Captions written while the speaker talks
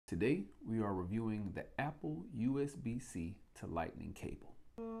Today, we are reviewing the Apple USB-C to Lightning cable.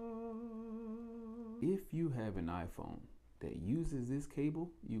 If you have an iPhone that uses this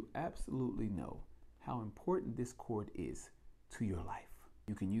cable, you absolutely know how important this cord is to your life.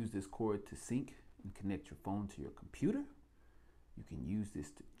 You can use this cord to sync and connect your phone to your computer. You can use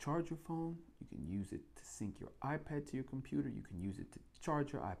this to charge your phone. You can use it to sync your iPad to your computer. You can use it to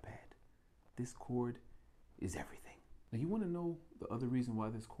charge your iPad. This cord is everything. Now, you want to know the other reason why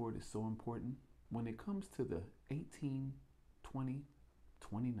this cord is so important? When it comes to the 18, 20,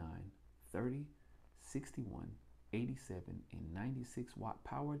 29, 30, 61, 87, and 96 watt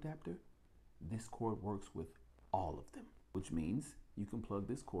power adapter, this cord works with all of them, which means you can plug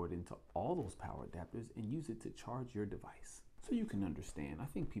this cord into all those power adapters and use it to charge your device. So you can understand, I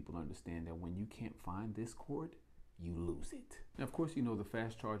think people understand that when you can't find this cord, you lose it. Now, of course, you know the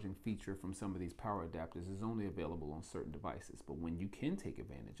fast charging feature from some of these power adapters is only available on certain devices, but when you can take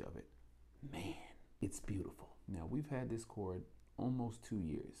advantage of it, man, it's beautiful. Now, we've had this cord almost 2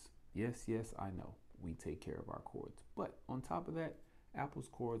 years. Yes, I know we take care of our cords, but on top of that, Apple's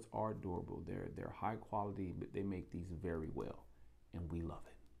cords are durable. They're high quality, but they make these very well, and we love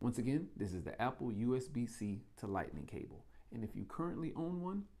it. Once again, this is the Apple USB-C to Lightning cable, and if you currently own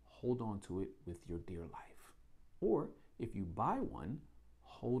one, hold on to it with your dear life. Or if you buy one,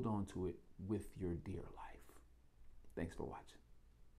 hold on to it with your dear life. Thanks for watching.